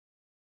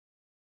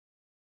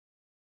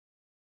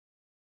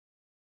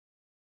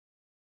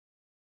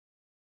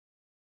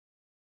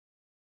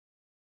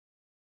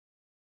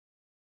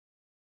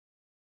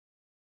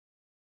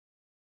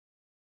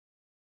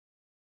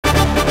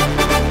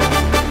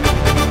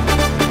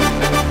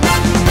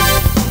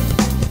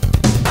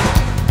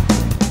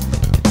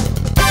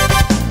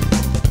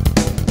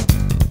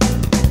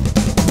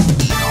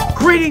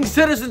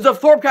citizens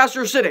of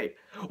Thorpcaster City,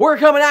 we're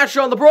coming at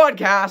you on the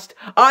broadcast.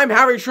 I'm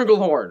Harry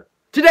Trinklehorn.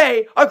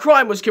 Today, a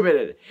crime was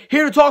committed.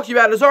 Here to talk to you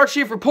about is our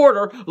chief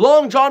reporter,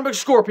 Long John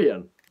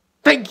McScorpion.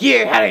 Thank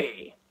you,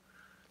 Harry.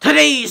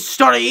 Today's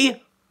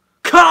story,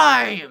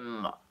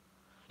 crime.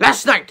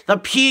 Last night, the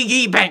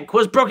piggy bank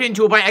was broken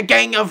into by a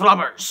gang of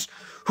robbers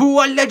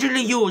who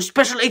allegedly used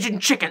Special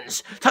Agent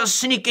Chickens to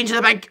sneak into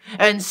the bank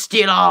and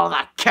steal all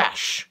the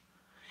cash.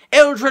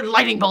 Eldred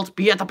Lightningbolt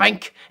be at the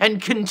bank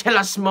and can tell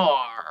us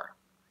more.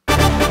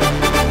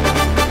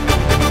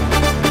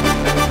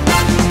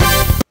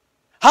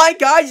 Hi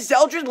guys, it's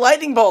Eldred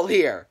Lightningbolt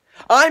here.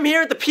 I'm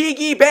here at the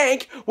Piggy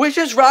Bank, which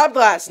was robbed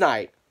last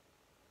night.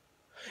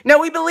 Now,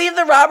 we believe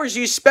the robbers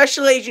used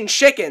Special Agent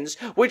Chickens,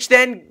 which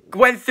then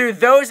went through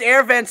those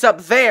air vents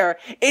up there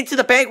into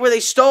the bank where they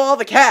stole all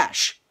the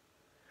cash.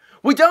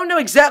 We don't know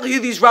exactly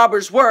who these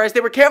robbers were, as they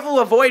were careful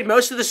to avoid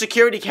most of the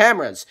security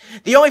cameras.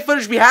 The only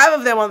footage we have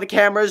of them on the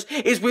cameras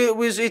is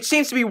it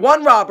seems to be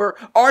one robber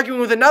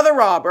arguing with another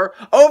robber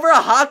over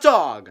a hot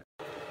dog.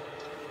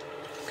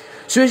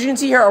 So as you can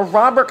see here, a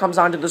robber comes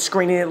onto the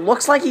screen, and it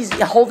looks like he's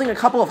holding a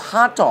couple of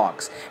hot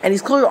dogs. And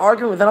he's clearly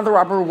arguing with another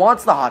robber who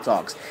wants the hot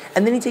dogs.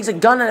 And then he takes a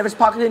gun out of his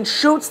pocket and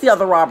shoots the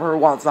other robber who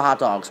wants the hot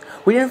dogs.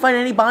 We didn't find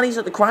any bodies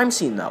at the crime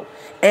scene, though.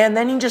 And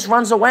then he just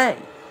runs away.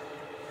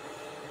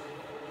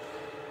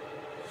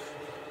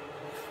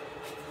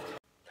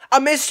 A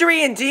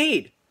mystery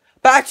indeed.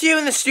 Back to you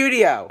in the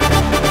studio.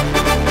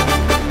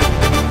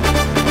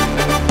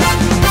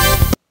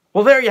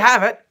 Well, there you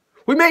have it.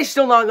 We may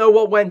still not know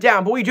what went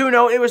down, but we do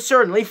know it was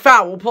certainly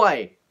foul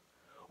play.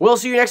 We'll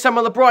see you next time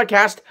on the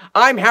broadcast.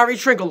 I'm Harry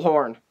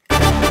Trinklehorn.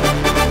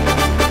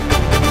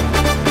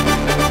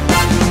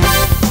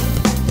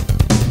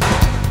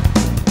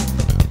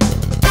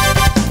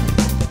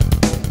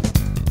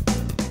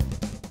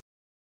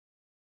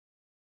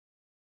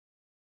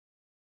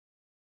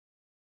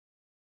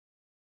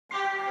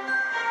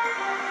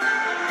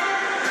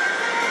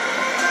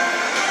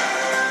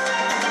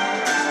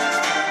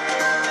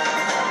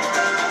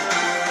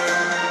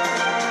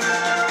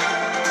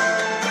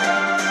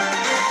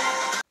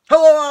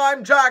 Hello,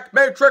 I'm Jacques,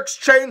 Matrix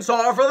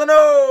Chainsaw for the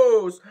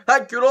Nose.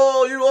 Thank you to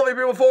all you lovely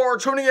people for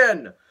tuning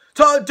in.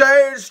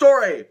 Today's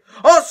story,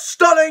 a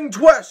stunning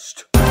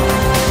twist.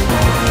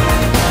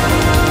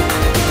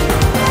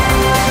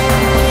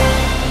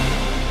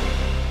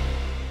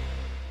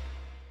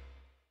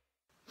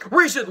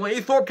 Recently,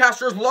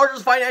 Thorpcaster's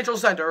largest financial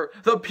center,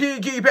 the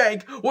Piggy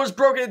Bank, was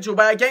broken into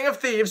by a gang of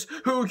thieves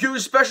who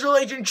used Special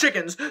Agent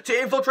Chickens to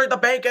infiltrate the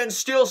bank and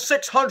steal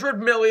 $600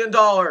 million.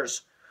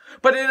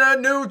 But in a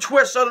new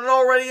twist on an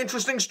already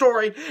interesting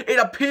story, it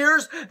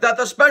appears that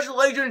the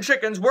Special Agent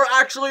Chickens were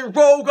actually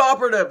rogue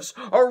operatives,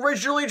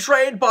 originally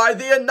trained by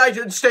the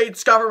United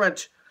States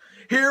government.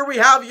 Here we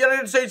have the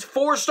United States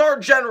 4-star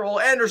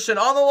General Anderson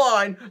on the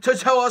line to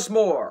tell us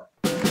more.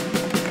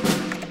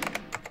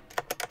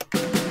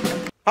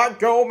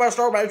 Thank you,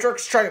 Mr.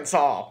 Matrix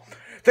Chainsaw.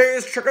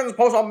 These chickens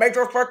pose a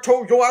major threat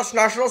to U.S.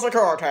 national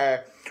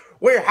security.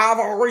 We have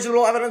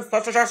reasonable evidence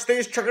that suggests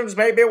these chickens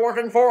may be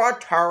working for a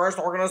terrorist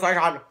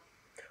organization.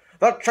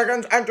 The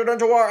chickens entered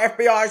into our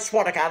FBI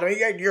SWAT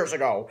Academy 8 years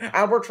ago,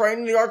 and were trained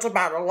in the arts of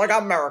battle like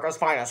America's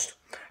finest.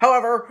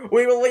 However,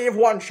 we believe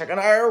one chicken,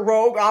 a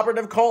rogue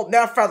operative called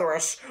Nef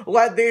Featherous,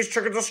 led these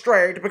chickens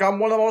astray to become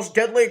one of the most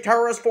deadly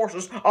terrorist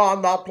forces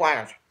on the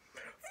planet.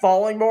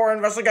 Following more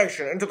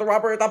investigation into the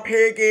robbery at the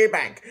Piggy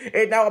Bank,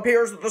 it now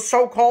appears that the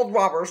so-called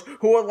robbers,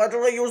 who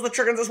allegedly used the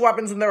chickens as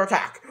weapons in their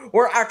attack,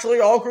 were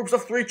actually all groups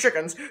of 3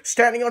 chickens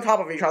standing on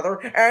top of each other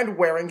and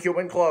wearing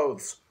human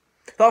clothes.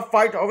 The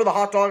fight over the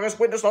hot dog, as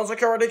witnessed on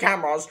security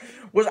cameras,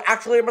 was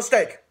actually a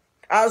mistake,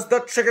 as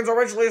the chickens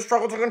originally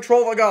struggled to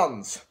control the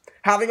guns,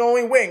 having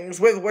only wings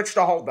with which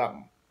to hold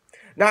them.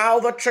 Now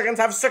the chickens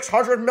have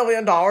 $600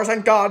 million,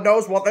 and God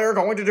knows what they are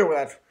going to do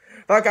with it.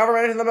 The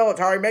government and the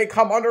military may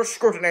come under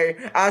scrutiny,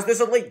 as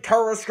this elite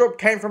terrorist group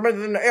came from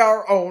within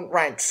our own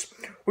ranks.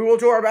 We will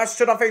do our best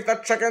to defeat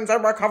the chickens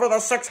and recover the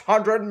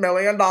 $600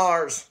 million.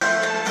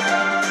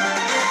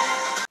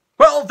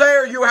 Well,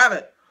 there you have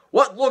it.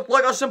 What looked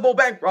like a simple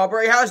bank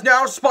robbery has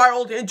now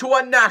spiraled into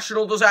a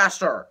national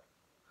disaster.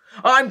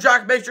 I'm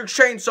Jack Matrix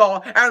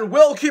Chainsaw, and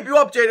we'll keep you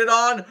updated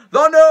on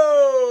The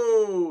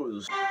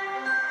Nose!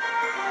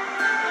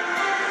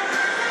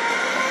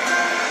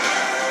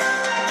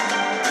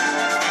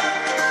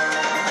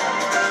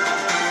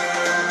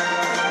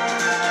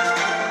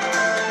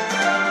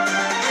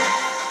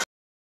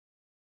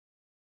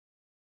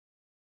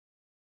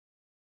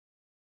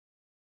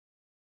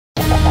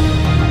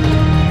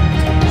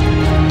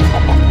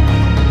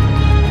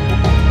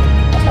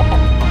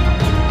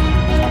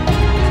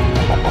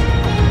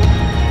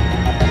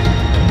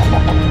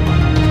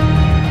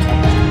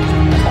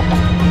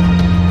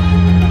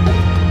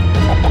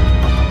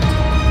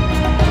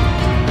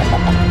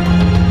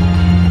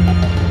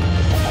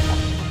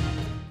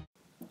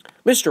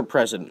 Mr.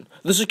 President,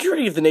 the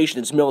security of the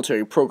nation's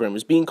military program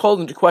is being called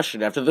into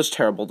question after this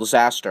terrible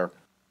disaster.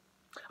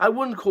 I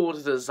wouldn't call it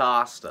a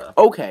disaster.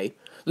 Okay,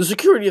 the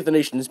security of the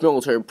nation's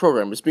military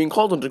program is being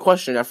called into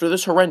question after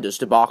this horrendous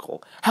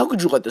debacle. How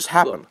could you let this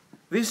happen? Look,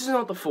 this is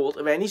not the fault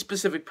of any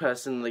specific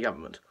person in the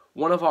government.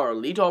 One of our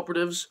elite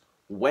operatives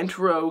went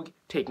rogue,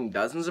 taking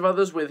dozens of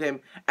others with him,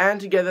 and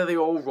together they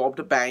all robbed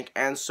a bank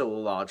and stole a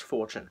large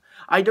fortune.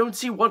 I don't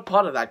see what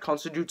part of that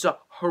constitutes a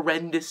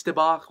horrendous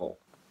debacle.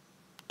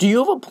 Do you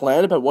have a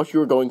plan about what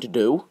you are going to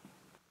do?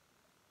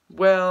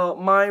 Well,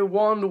 my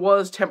wand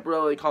was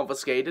temporarily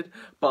confiscated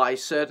by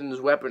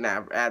certain weapon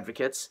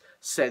advocates,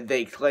 said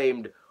they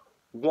claimed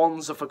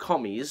wands are for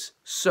commies,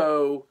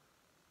 so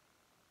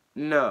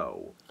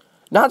no.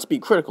 Not to be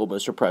critical,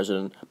 Mr.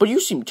 President, but you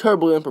seem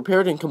terribly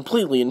unprepared and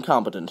completely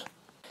incompetent.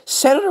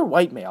 Senator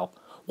Whitemale,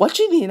 what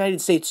should the United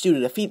States do to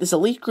defeat this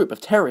elite group of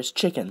terrorist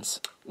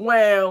chickens?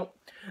 Well,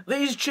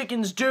 these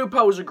chickens do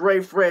pose a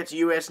grave threat to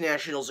U.S.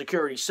 national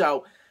security,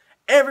 so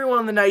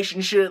everyone in the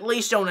nation should at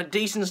least own a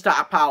decent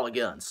stockpile of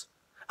guns.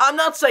 I'm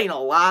not saying a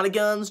lot of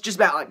guns, just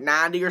about like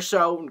 90 or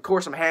so, and of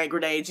course some hand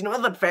grenades,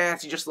 nothing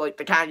fancy, just like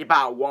the kind you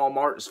buy at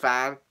Walmart is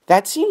fine.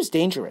 That seems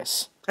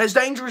dangerous. As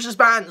dangerous as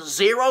buying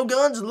 0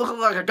 guns and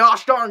looking like a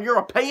gosh darn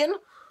European?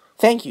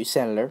 Thank you,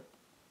 Senator.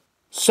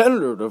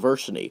 Senator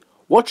Diversity,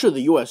 what should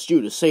the U.S.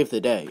 do to save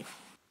the day?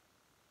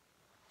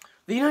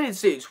 The United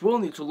States will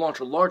need to launch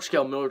a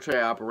large-scale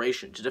military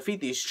operation to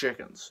defeat these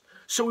chickens,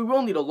 so we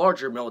will need a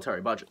larger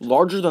military budget.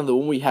 Larger than the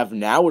one we have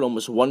now at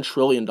almost $1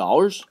 trillion?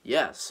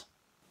 Yes.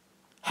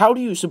 How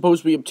do you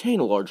suppose we obtain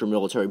a larger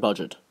military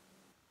budget?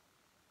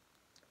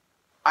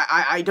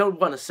 I don't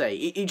want to say.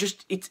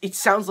 It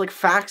sounds like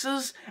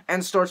faxes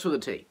and starts with a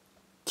T.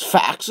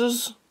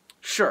 Faxes?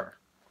 Sure.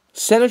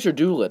 Senator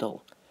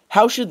Doolittle,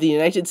 how should the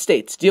United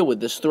States deal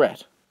with this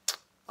threat?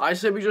 I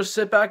say we just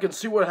sit back and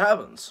see what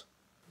happens.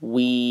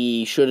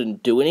 We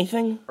shouldn't do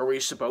anything? Are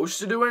we supposed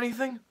to do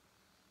anything?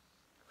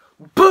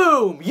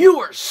 Boom! You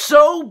are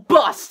so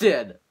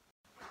busted!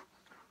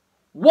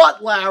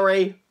 What,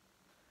 Larry?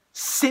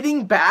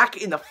 Sitting back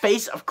in the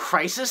face of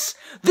crisis?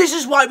 This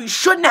is why we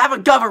shouldn't have a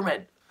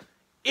government!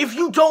 If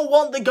you don't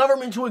want the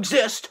government to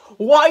exist,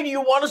 why do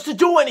you want us to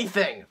do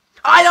anything?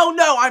 I don't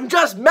know, I'm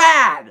just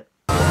mad!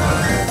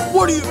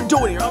 What are you even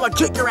doing here? I'm gonna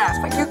kick your ass.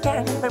 But you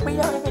can't even, we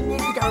don't even need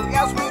to go.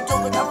 Yes, we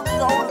do, the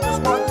government's all of this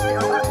one.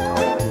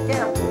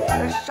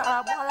 Shut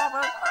up, whatever.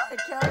 I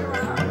can't.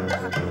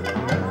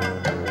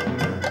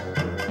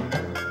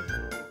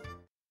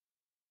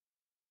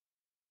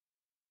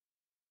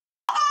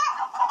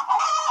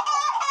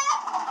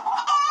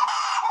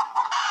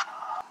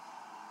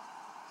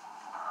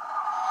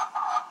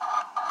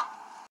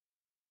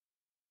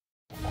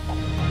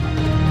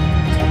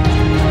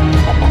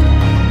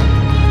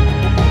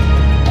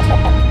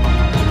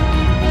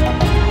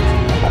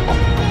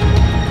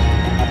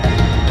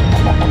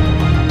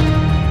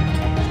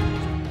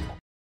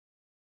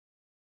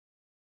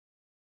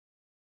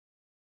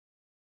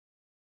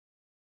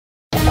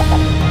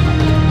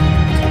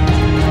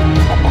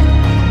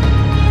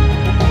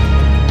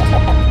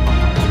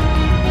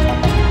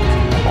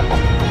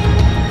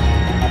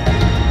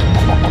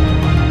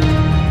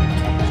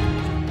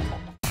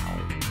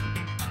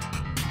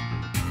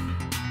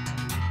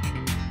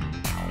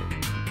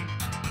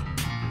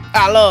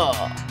 Hello,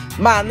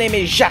 my name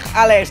is Jacques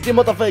Alex de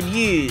Motherfucker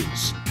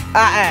Hughes.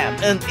 I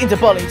am an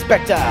Interpol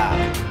inspector,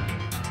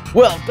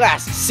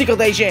 world-class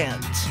secret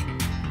agent,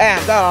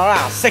 and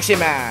all-around sexy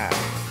man.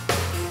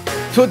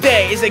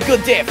 Today is a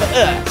good day for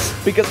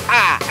us because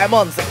I am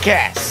on the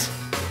case.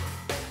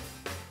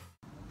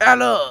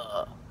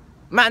 Hello,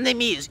 my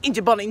name is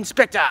Interpol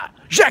Inspector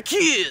Jacques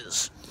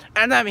Hughes,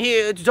 and I'm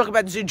here to talk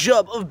about the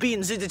job of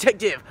being the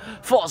detective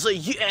for the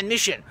UN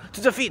mission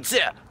to defeat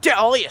the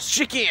terrorist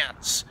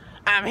chickens.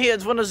 I'm here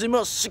at one of the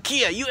most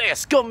secure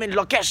US government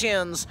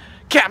locations,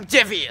 Camp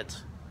David.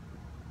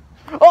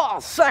 Oh,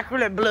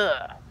 sacre bleu!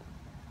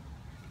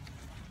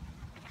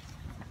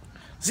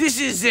 This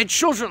is the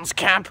children's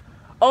camp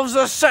of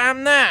the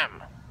same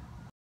name.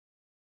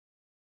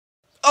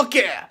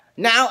 Okay,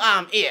 now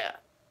I'm here.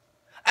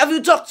 Have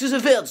you talked to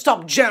the world's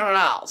top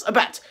generals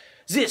about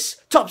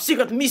this top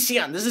secret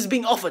mission that is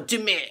being offered to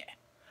me?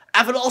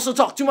 I will also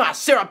talk to my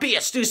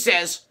therapist who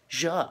says,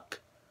 Jacques,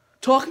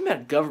 talking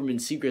about government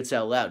secrets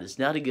out loud is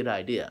not a good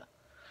idea.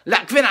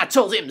 Like when I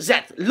told him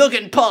that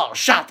Logan Paul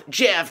shot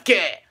JFK.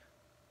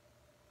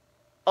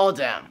 Oh,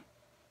 damn.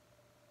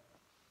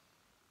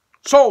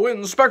 So,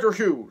 Inspector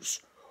Hughes,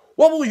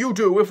 what will you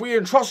do if we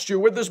entrust you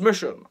with this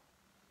mission?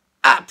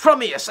 I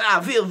promise I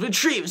will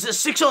retrieve the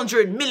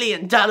 $600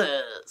 million.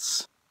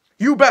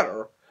 You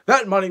better.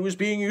 That money was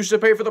being used to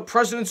pay for the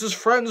president's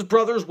friend's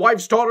brother's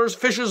wife's daughter's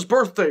fish's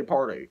birthday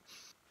party.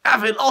 I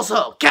will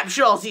also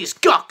capture all these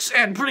cocks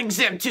and bring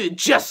them to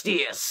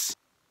justice.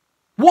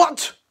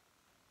 What?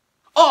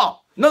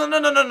 Oh,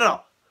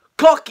 no.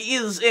 Cock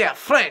is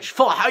French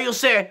for how you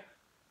say,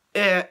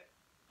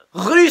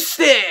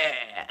 rooster.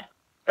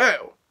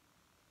 Oh.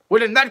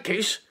 Well, in that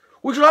case,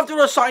 we shall have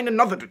to assign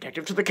another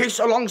detective to the case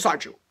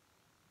alongside you.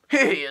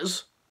 Here he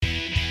is.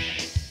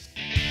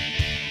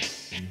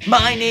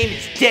 My name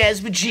is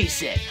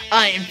Wujised.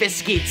 I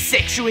investigate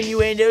sexual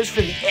innuendos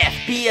for the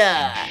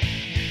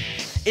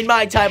FBI. In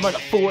my time on the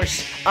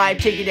force, I've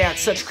taken down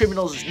such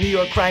criminals as New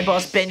York crime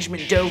boss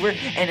Benjamin Dover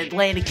and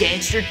Atlanta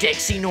gangster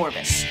Dixie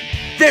Normus.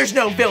 There's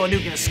no villain who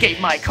can escape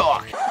my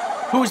cock.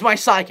 Who is my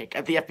psychic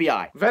at the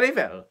FBI? Very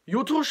well.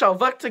 You two shall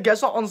work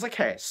together on the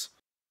case.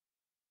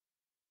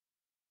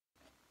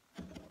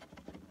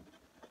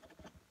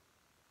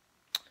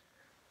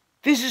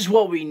 This is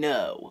what we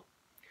know.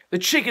 The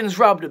chickens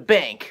robbed a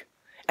bank,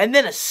 and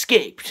then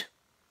escaped.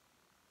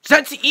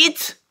 That's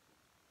it?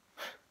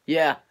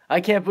 Yeah, I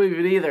can't believe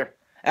it either.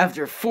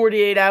 After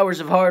 48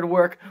 hours of hard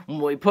work, when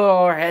we put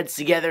all our heads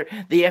together,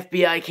 the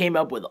FBI came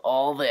up with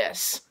all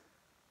this.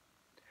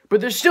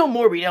 But there's still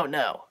more we don't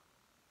know.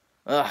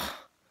 Ugh.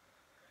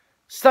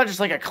 It's not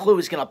just like a clue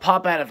is gonna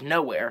pop out of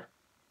nowhere.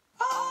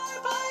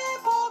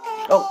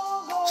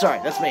 Oh, sorry,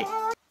 that's me.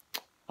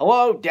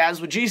 Hello, Daz,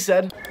 what G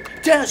said.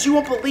 Daz, you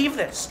won't believe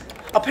this.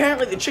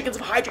 Apparently, the chickens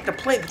have hijacked a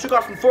plane that took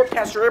off from Fort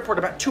Caster Airport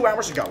about 2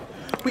 hours ago.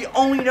 We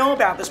only know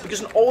about this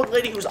because an old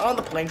lady who was on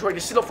the plane tried to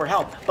signal for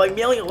help by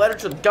mailing a letter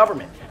to the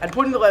government and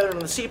putting the letter in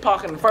the seat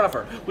pocket in front of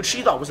her, which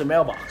she thought was a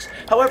mailbox.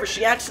 However,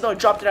 she accidentally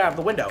dropped it out of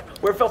the window,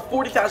 where it fell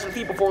 40,000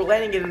 feet before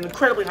landing at an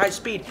incredibly high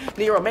speed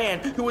near a man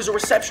who was a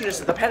receptionist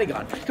at the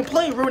Pentagon,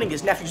 completely ruining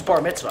his nephew's bar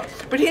mitzvah.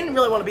 But he didn't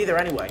really want to be there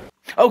anyway.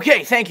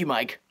 Okay, thank you,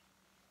 Mike.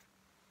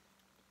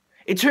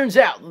 It turns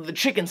out that the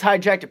chickens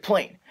hijacked a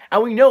plane,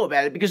 and we know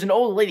about it because an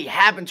old lady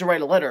happened to write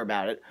a letter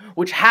about it,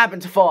 which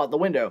happened to fall out the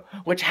window,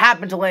 which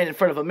happened to land in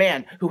front of a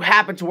man who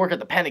happened to work at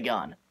the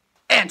Pentagon.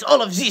 And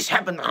all of this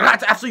happened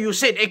right after you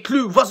said a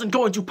clue wasn't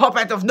going to pop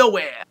out of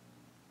nowhere.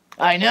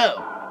 I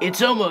know.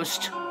 It's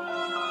almost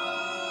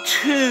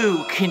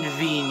too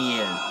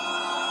convenient.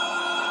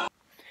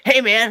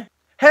 Hey, man.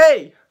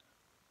 Hey!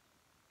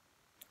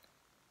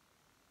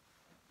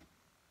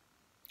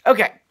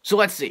 Okay, so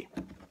let's see.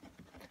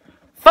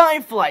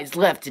 5 flights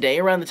left today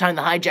around the time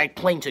the hijacked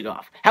plane took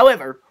off.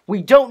 However,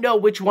 we don't know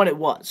which one it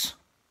was.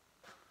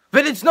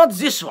 But it's not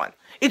this one.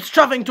 It's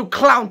traveling to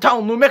Clown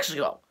Town, New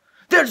Mexico.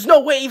 There's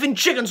no way even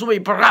chickens will be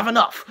brave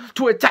enough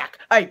to attack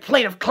a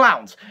plane of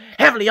clowns,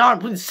 heavily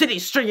armed with city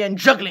string and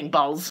juggling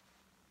balls.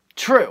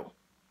 True.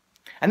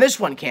 And this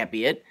one can't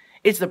be it.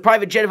 It's the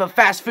private jet of a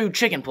fast food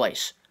chicken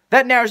place.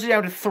 That narrows it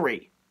down to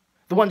 3.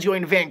 The ones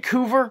going to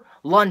Vancouver,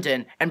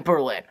 London, and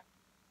Berlin.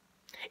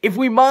 If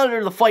we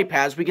monitor the flight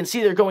paths, we can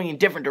see they're going in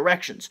different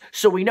directions,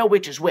 so we know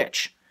which is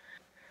which.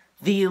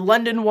 The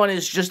London one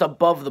is just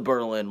above the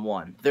Berlin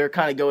one. They're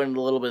kind of going in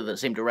a little bit of the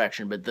same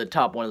direction, but the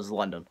top one is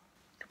London.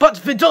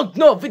 But we don't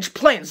know which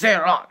planes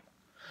they're on.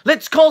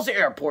 Let's call the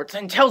airport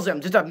and tell them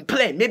that a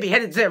plane may be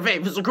headed their way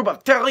with a group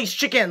of terrorist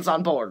chickens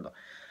on board.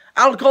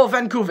 I'll call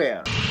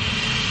Vancouver.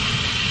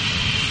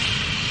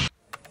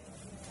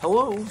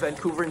 Hello,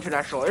 Vancouver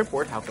International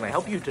Airport. How can I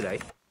help you today?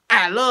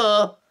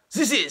 Hello,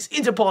 this is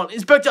Interpol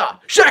Inspector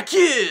Jacques.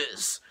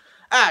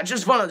 I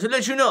just wanted to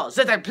let you know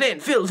that a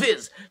plane filled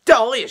with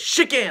terrorist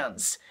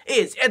chickens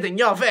is heading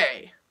your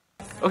way.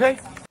 Okay.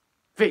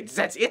 Wait,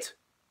 that's it?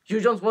 You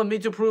don't want me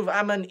to prove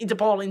I'm an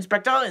Interpol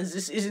Inspector and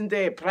this isn't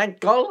a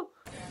prank call?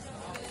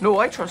 No,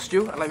 I trust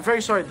you, and I'm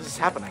very sorry this is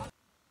happening.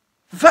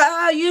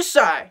 Why are you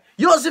sorry?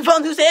 You're the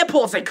one whose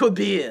airports I could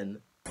be in.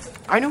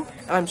 I know,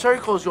 and I'm sorry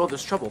to cause you all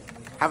this trouble.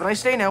 Have a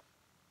nice day now.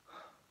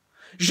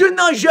 Je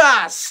know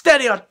your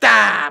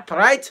stereotype,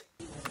 right?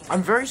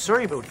 I'm very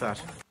sorry about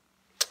that.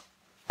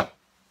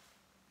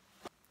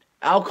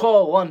 I'll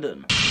call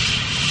London.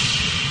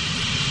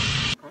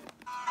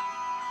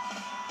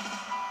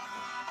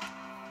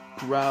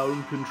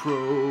 Ground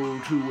control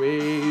to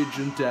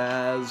Agent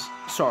Daz.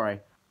 Sorry.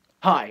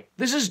 Hi,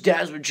 this is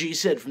Daz what G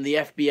said from the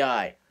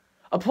FBI.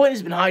 A plane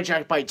has been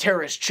hijacked by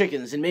terrorist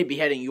chickens and may be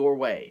heading your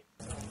way.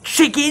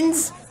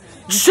 Chickens?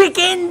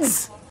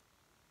 Chickens?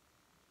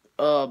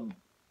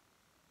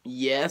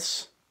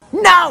 Yes?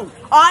 No!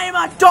 I am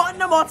a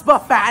Tottenham Hotspur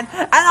fan,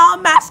 and our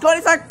mascot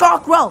is a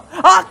cockerel!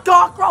 A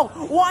cockerel!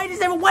 Why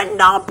does everyone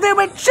not play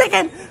with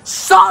chicken?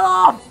 Shut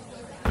off!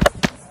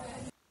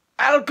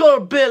 I'll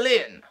call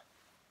Berlin.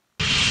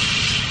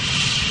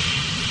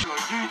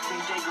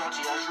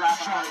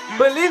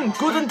 Berlin,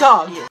 guten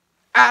Tag.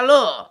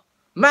 Hello,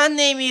 my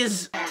name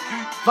is...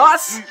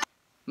 Was?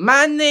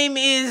 My name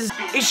is...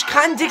 Ich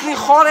kann dich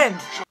nicht hören.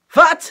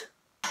 What?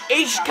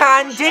 Ich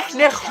kann dich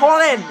nicht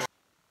hören.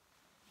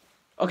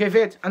 Okay,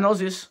 wait, I know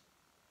this.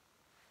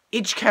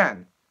 Ich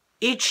can.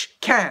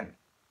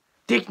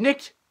 Dick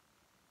nicht.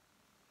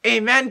 A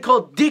man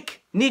called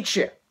Dick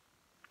Nietzsche.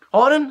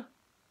 Orden?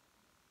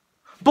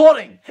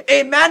 Boring.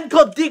 A man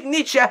called Dick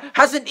Nietzsche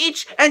has an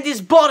itch and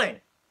is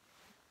boring.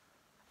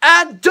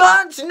 I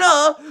don't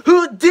know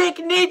who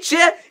Dick Nietzsche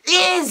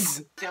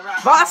is.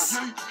 Was?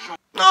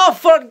 Oh,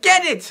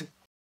 forget it.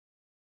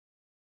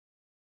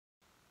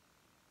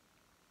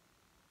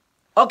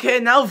 Okay,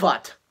 now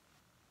what?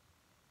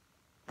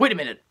 Wait a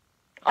minute.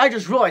 I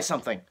just realized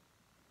something.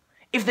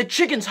 If the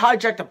chickens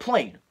hijacked a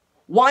plane,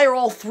 why are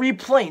all 3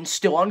 planes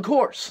still on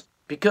course?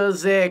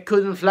 Because they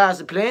couldn't fly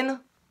the plane?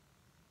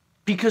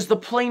 Because the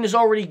plane is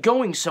already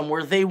going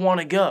somewhere they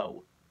want to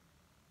go.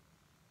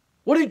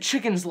 What do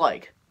chickens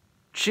like?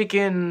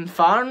 Chicken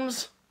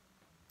farms?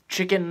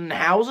 Chicken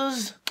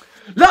houses?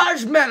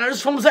 Large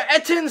manors from the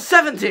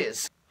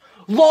 1870s.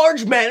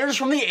 Large manors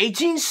from the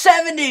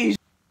 1870s.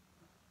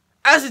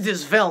 As it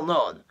is well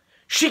known,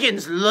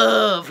 chickens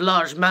love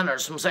large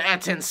manors from the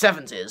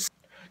 1870s.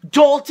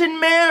 Dalton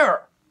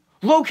Manor,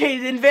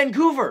 located in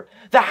Vancouver,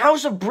 the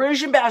house of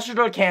British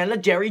Ambassador to Canada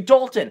Derry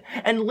Dalton,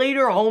 and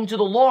later home to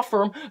the law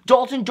firm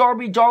Dalton,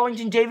 Darby,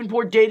 Darlington,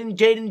 Davenport, Dayton,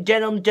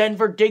 Denham,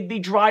 Denver, Digby,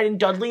 Dryden,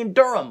 Dudley, and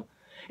Durham.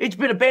 It's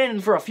been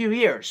abandoned for a few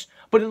years,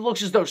 but it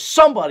looks as though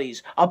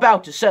somebody's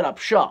about to set up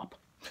shop.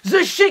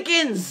 The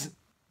chickens!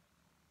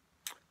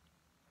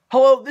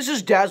 Hello, this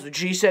is Daz with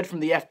G said from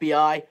the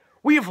FBI.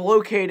 We have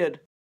located...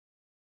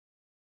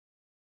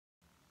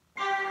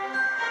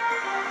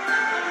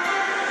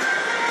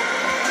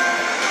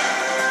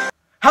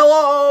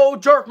 Hello,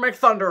 Dirk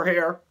McThunder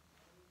here.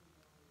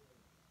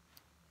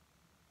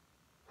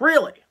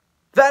 Really?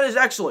 That is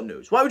excellent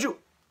news. Why would you...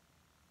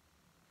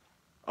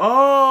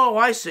 Oh,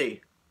 I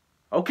see.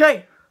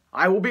 Okay,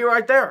 I will be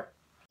right there.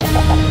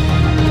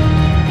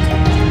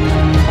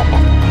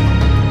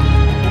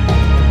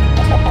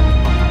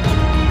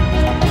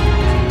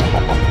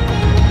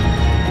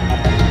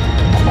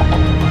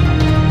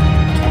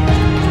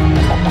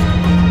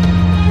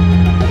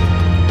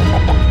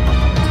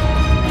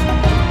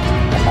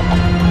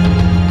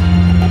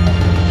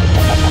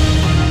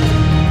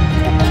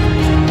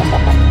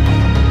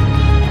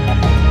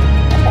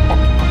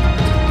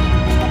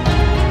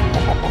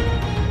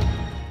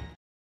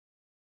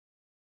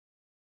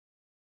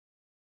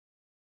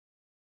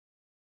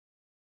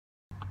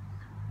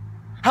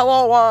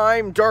 Hello,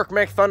 I'm Dirk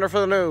McThunder for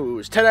the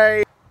news.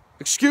 Today...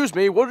 Excuse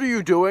me, what are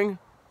you doing?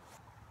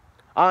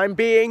 I'm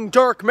being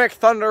Dirk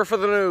McThunder for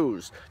the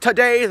news.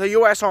 Today, the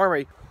U.S.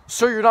 Army...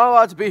 Sir, you're not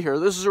allowed to be here.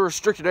 This is a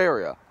restricted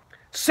area.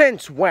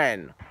 Since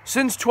when?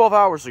 Since 12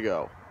 hours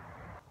ago.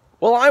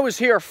 Well, I was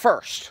here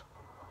first.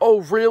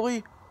 Oh,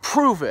 really?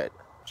 Prove it.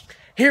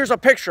 Here's a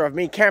picture of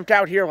me camped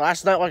out here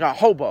last night like a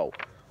hobo.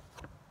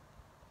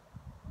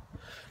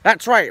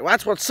 That's right,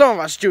 that's what some of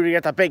us do to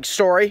get the big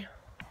story.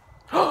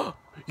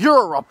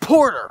 You're a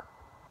reporter!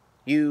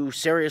 You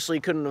seriously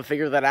couldn't have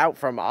figured that out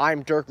from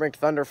I'm Dirk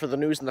McThunder for the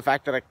news and the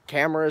fact that a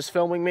camera is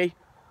filming me?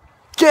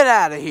 Get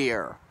out of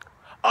here!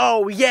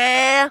 Oh,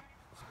 yeah?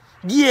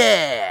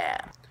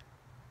 Yeah!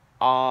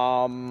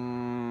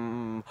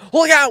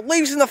 Look out!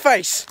 Leaves in the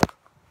face!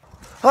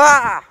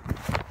 Ah!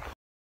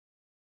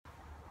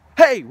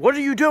 Hey, what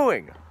are you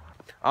doing?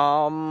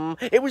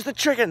 It was the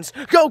chickens!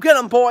 Go get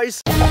them,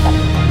 boys!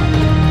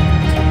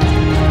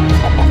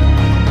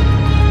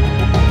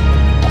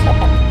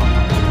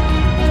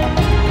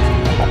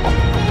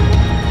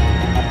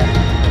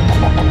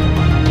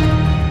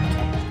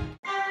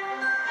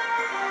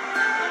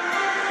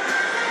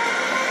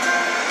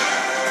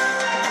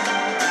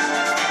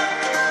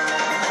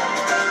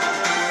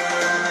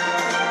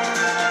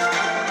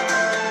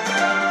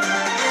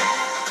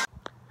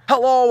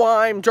 Hello,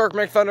 I'm Dirk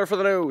McThunder for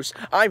the news.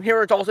 I'm here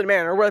at Dalton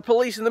Manor, where the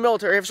police and the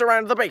military have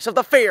surrounded the base of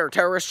the fair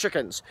terrorist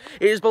chickens.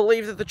 It is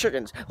believed that the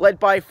chickens, led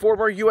by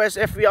former U.S.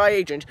 FBI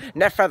agent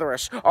Nef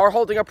Featherous, are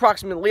holding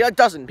approximately a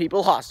dozen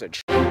people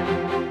hostage.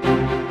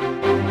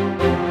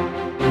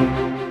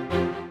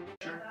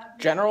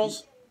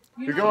 Generals,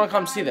 you're going to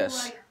come see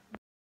this.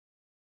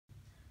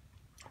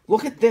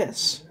 Look at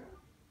this.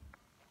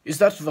 Is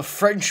that the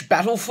French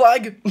battle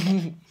flag?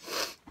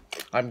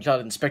 I'm glad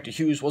Inspector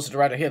Hughes wasn't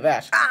around to hear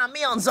that. I'm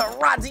on the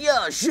radio,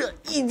 you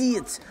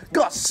idiot!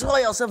 Go slow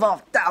yourself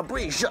off that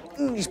bridge, you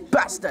English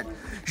bastard!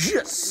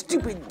 You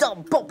stupid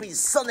dumb poppy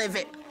son of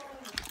it!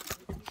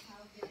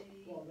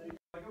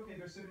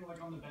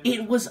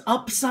 It was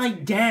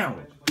upside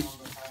down.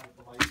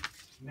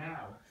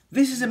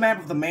 This is a map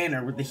of the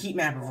manor with the heat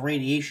map of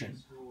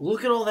radiation.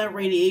 Look at all that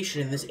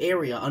radiation in this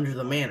area under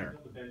the manor.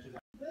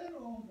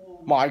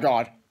 My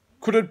god.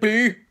 Could it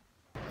be?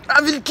 I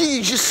will kill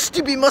you, you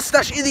stupid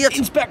mustache idiot!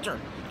 Inspector,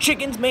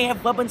 chickens may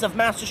have weapons of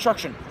mass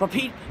destruction.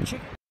 Repeat,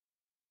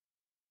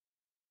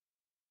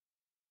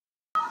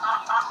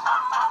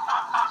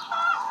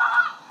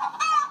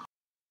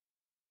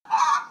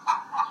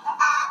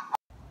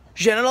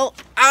 General,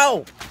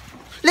 ow!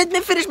 Let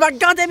me finish my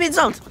goddamn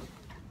insult!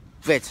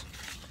 Wait.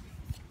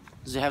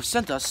 They have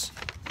sent us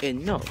a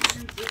note.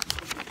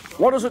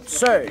 What does it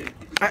say?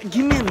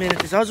 Give me a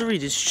minute, it's how to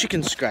read this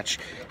chicken scratch.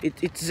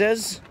 It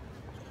says...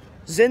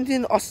 Send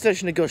in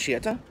hostage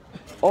negotiator.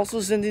 Also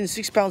send in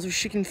 6 pounds of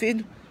chicken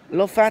feed.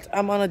 Low fat,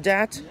 I'm on a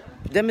dat.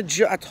 Damn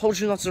it, I told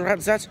you not to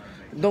write that.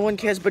 No one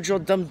cares but your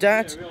dumb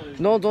dad.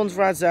 No, don't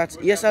write that.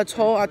 Yes, I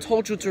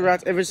told you to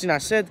write everything I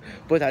said,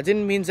 but I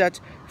didn't mean that.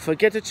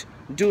 Forget it.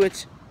 Do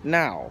it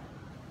now.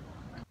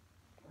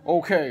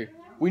 Okay,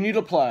 we need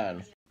a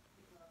plan.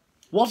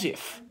 What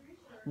if,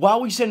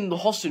 while we send in the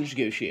hostage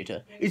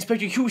negotiator,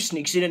 Inspector Hughes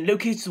sneaks in and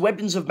locates the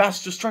weapons of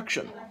mass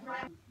destruction?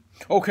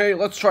 Okay,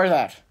 let's try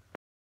that.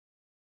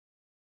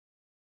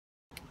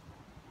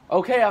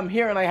 Okay, I'm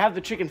here and I have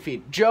the chicken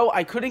feed. Joe,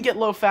 I couldn't get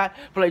low fat,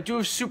 but I do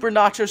have Super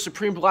Nacho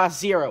Supreme Blast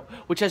Zero,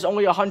 which has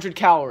only 100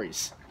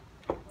 calories.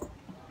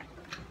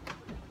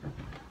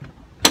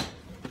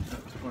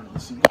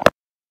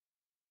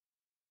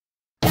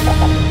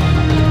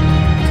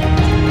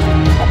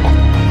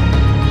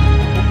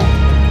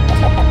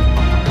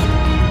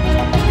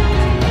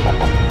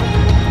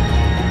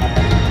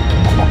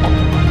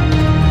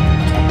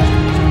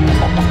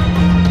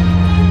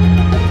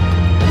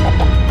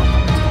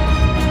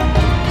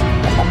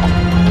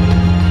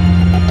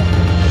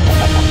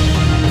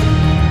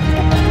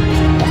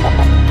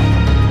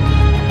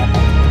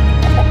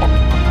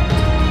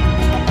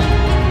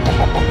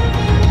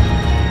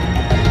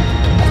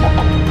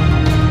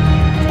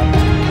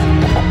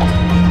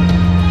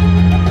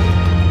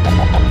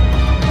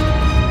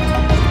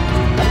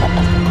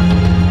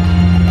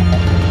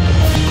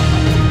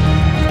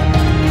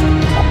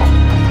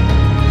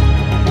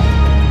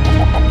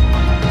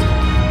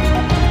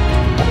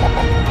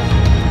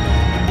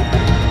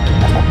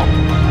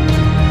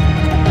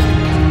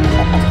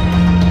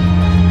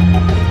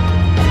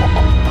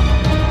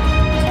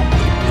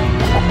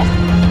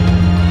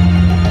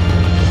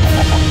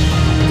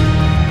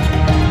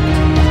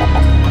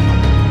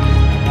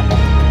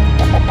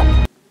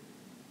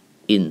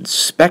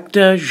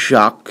 Inspector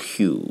Jacques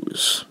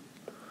Hughes.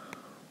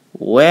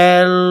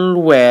 Well,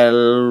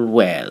 well,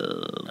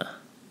 well.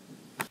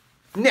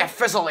 Nef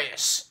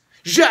Featherous,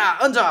 ja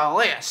under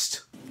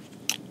arrest.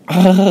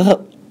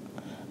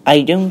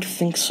 I don't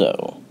think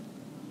so.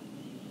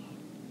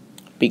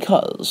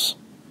 Because,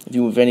 if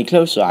you move any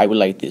closer, I will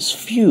light this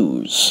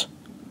fuse,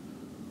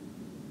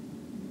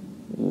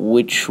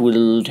 which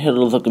will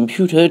tell the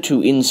computer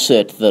to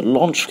insert the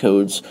launch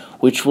codes,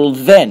 which will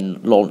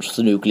then launch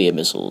the nuclear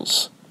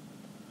missiles.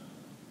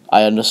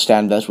 I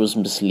understand that was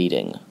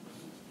misleading.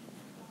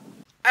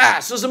 Ah,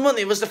 so the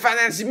money was to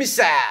finance the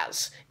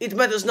missiles. It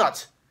matters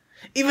not.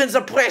 Even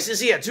the press is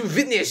here to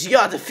witness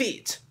your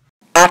defeat.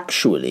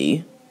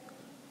 Actually,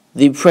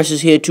 the press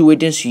is here to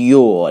witness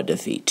your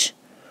defeat.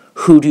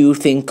 Who do you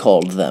think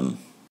called them?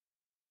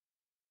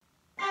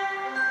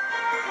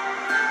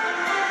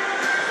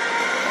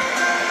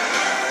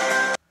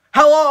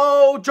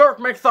 Hello, Jerk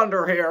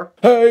McThunder here.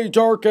 Hey,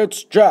 Dirk,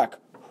 it's Jack.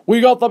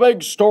 We got the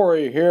big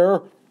story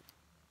here.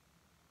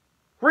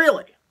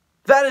 Really?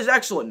 That is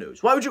excellent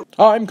news. Why would you...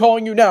 I'm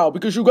calling you now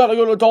because you gotta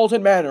go to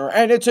Dalton Manor,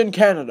 and it's in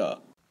Canada.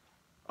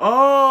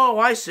 Oh,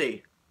 I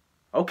see.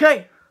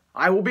 Okay,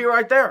 I will be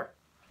right there.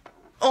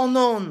 Oh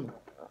no,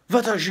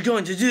 what are you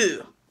going to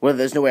do? Well,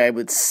 there's no way I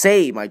would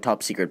say my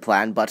top secret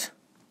plan, but...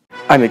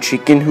 I'm a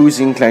chicken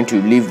who's inclined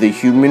to leave the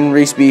human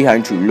race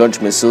behind, to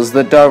launch missiles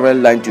that are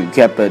aligned to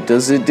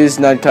capitals. It is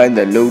nighttime,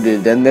 they're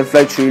loaded, and the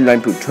flight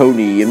streamline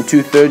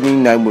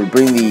plutonium-239 will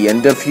bring the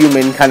end of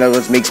humankind.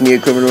 What makes me a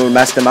criminal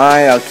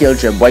mastermind? I'll kill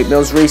Jeb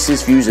Whitemale's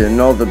racist views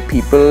and all the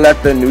people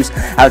at the news.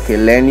 I'll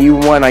kill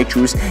anyone I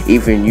choose,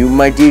 even you,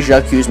 my dear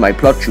Jacques. My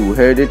plot, you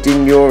heard it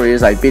in your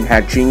ears. I've been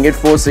hatching it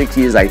for 6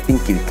 years. I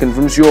think it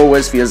confirms your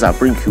worst fears. I'll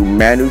bring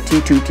humanity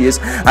to tears.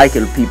 I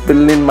kill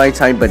people in my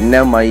time, but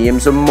now my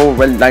aims are more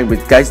aligned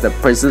with guys the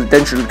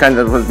presidential kind.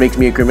 That what makes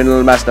me a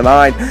criminal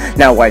mastermind.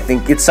 Now I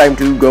think it's time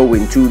to go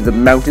into the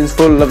mountains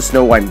full of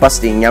snow. I'm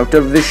busting out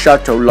of this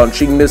chateau,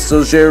 launching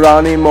missiles,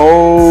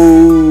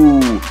 Geronimo.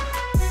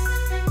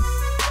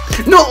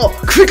 No,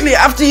 quickly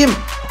after him.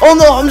 Oh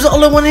no, I'm the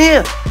only one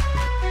here.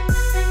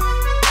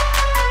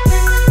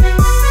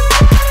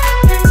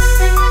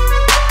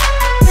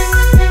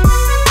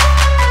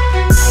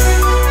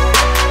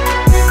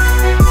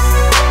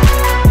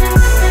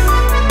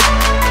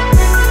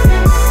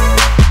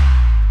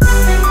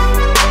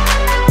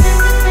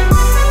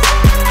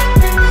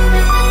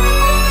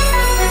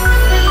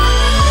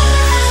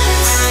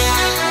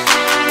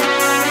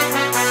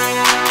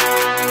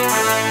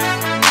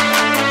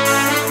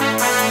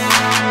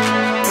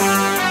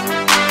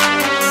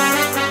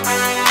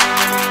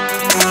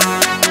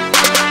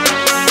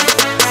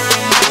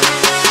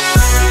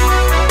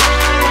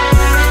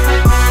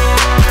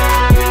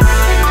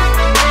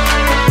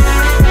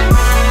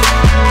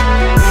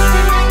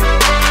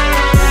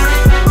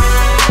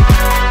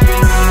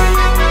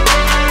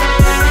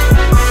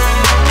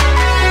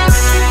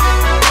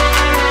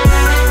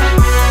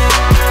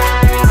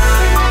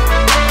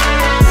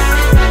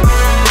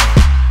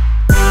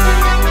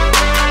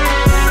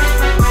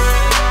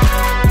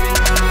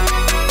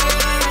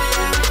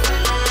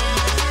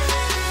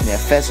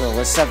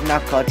 Featherous, I've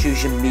not caught you,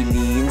 your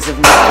millions of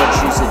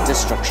misfortunes and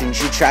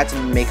destructions you tried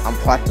to make. I'm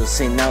proud to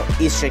say now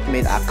it's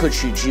checkmate. I could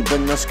shoot you, but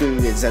no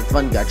screws. That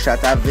one got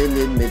shot, I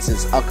will admit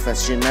it's a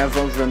question I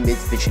won't remit,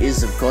 which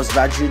is of course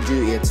why you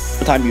do it.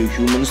 The time you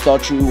humans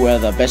thought you were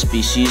the best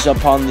species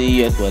upon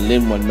the earth, well,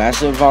 in one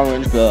massive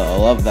orange blur,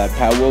 all of that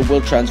power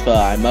will transfer.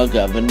 I'm a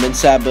government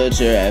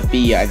saboteur,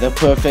 FBI the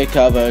perfect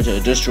cover to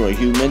destroy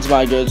humans,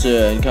 my good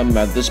sir, and come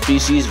out the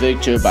species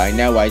victor. By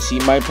now I see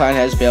my plan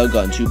has failed,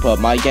 gone to put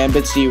my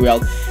gambits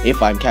derailed.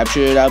 If I'm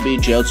captured, I'll be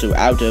jailed, so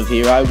out of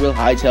here I will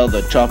hightail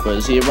the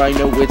choppers. Here I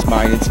know it's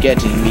mine, it's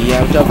getting me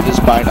out of this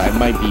bind. I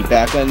might be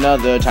back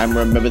another time,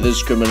 remember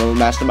this criminal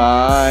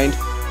mastermind.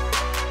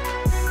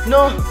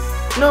 No,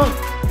 no,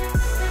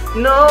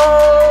 no.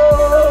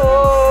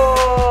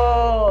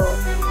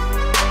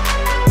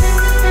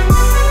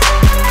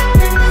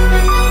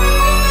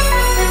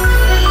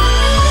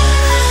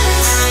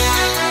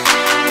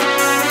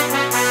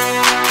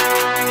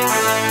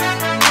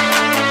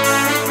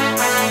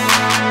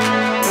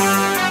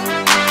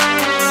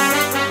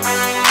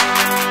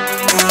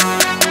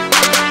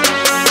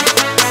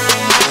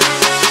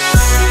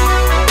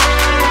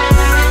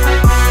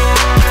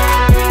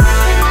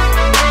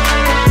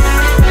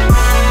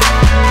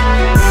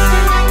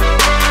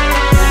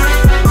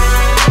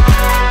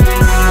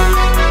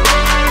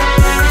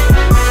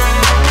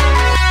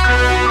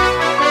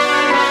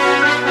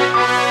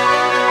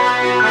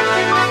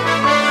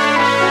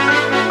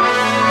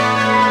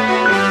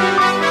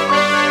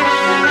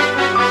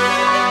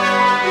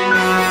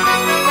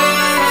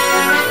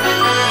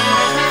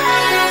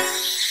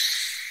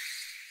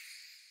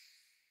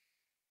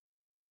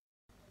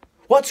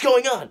 What's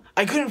going on?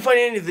 I couldn't find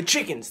any of the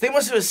chickens. They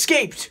must have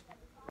escaped.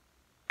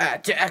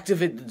 To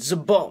activate the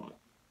bomb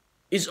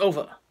is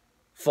over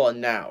for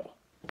now.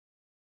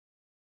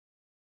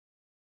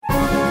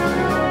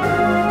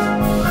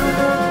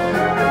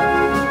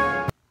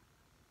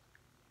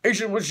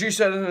 Agent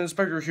Wujised and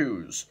Inspector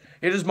Hughes,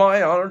 it is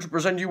my honor to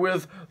present you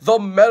with the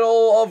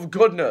Medal of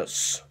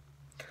Goodness.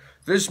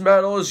 This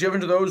medal is given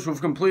to those who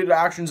have completed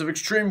actions of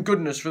extreme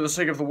goodness for the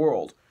sake of the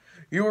world.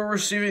 You are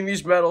receiving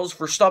these medals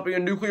for stopping a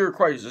nuclear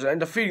crisis and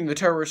defeating the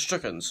terrorist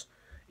chickens.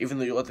 Even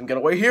though you let them get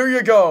away, here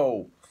you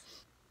go!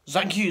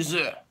 Thank you,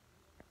 sir.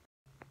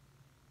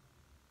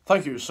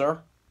 Thank you, sir.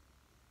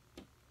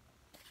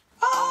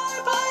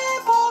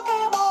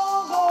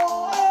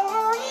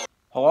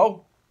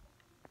 Hello?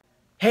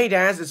 Hey,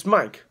 Daz, it's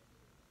Mike.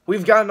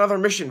 We've got another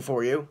mission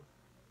for you.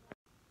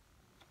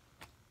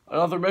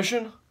 Another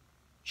mission?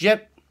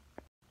 Yep.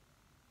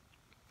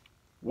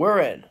 We're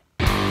in.